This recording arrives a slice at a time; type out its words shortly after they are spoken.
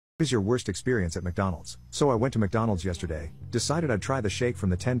Is your worst experience at McDonald's? So I went to McDonald's yesterday, decided I'd try the shake from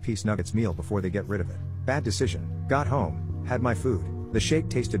the 10-piece nuggets meal before they get rid of it. Bad decision. Got home, had my food. The shake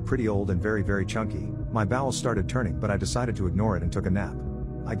tasted pretty old and very chunky. My bowels started turning, but I decided to ignore it and took a nap.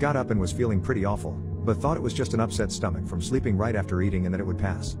 I got up and was feeling pretty awful, but thought it was just an upset stomach from sleeping right after eating and that it would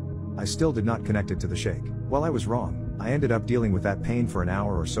pass. I still did not connect it to the shake. Well, I was wrong. I ended up dealing with that pain for an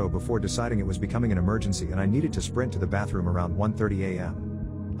hour or so before deciding it was becoming an emergency and I needed to sprint to the bathroom around 1:30 a.m.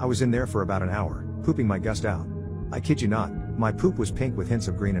 I was in there for about an hour, pooping my gust out. I kid you not, my poop was pink with hints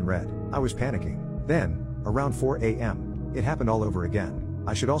of green and red. I was panicking. Then, around 4 a.m., it happened all over again.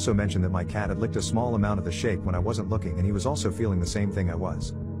 I should also mention that my cat had licked a small amount of the shake when I wasn't looking and he was also feeling the same thing I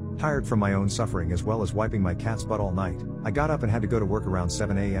was. Tired from my own suffering as well as wiping my cat's butt all night, I got up and had to go to work around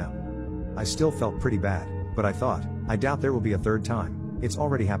 7 a.m. I still felt pretty bad, but I thought, I doubt there will be a third time. It's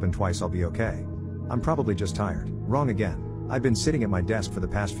already happened twice, I'll be okay. I'm probably just tired. Wrong again. I'd been sitting at my desk for the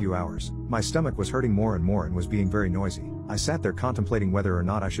past few hours. My stomach was hurting more and more and was being very noisy. I sat there contemplating whether or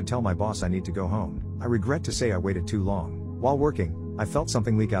not I should tell my boss I need to go home. I regret to say I waited too long. While working, I felt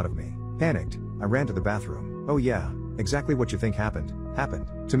something leak out of me. Panicked, I ran to the bathroom. Oh yeah, exactly what you think happened.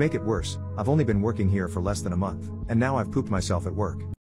 To make it worse, I've only been working here for less than a month, and now I've pooped myself at work.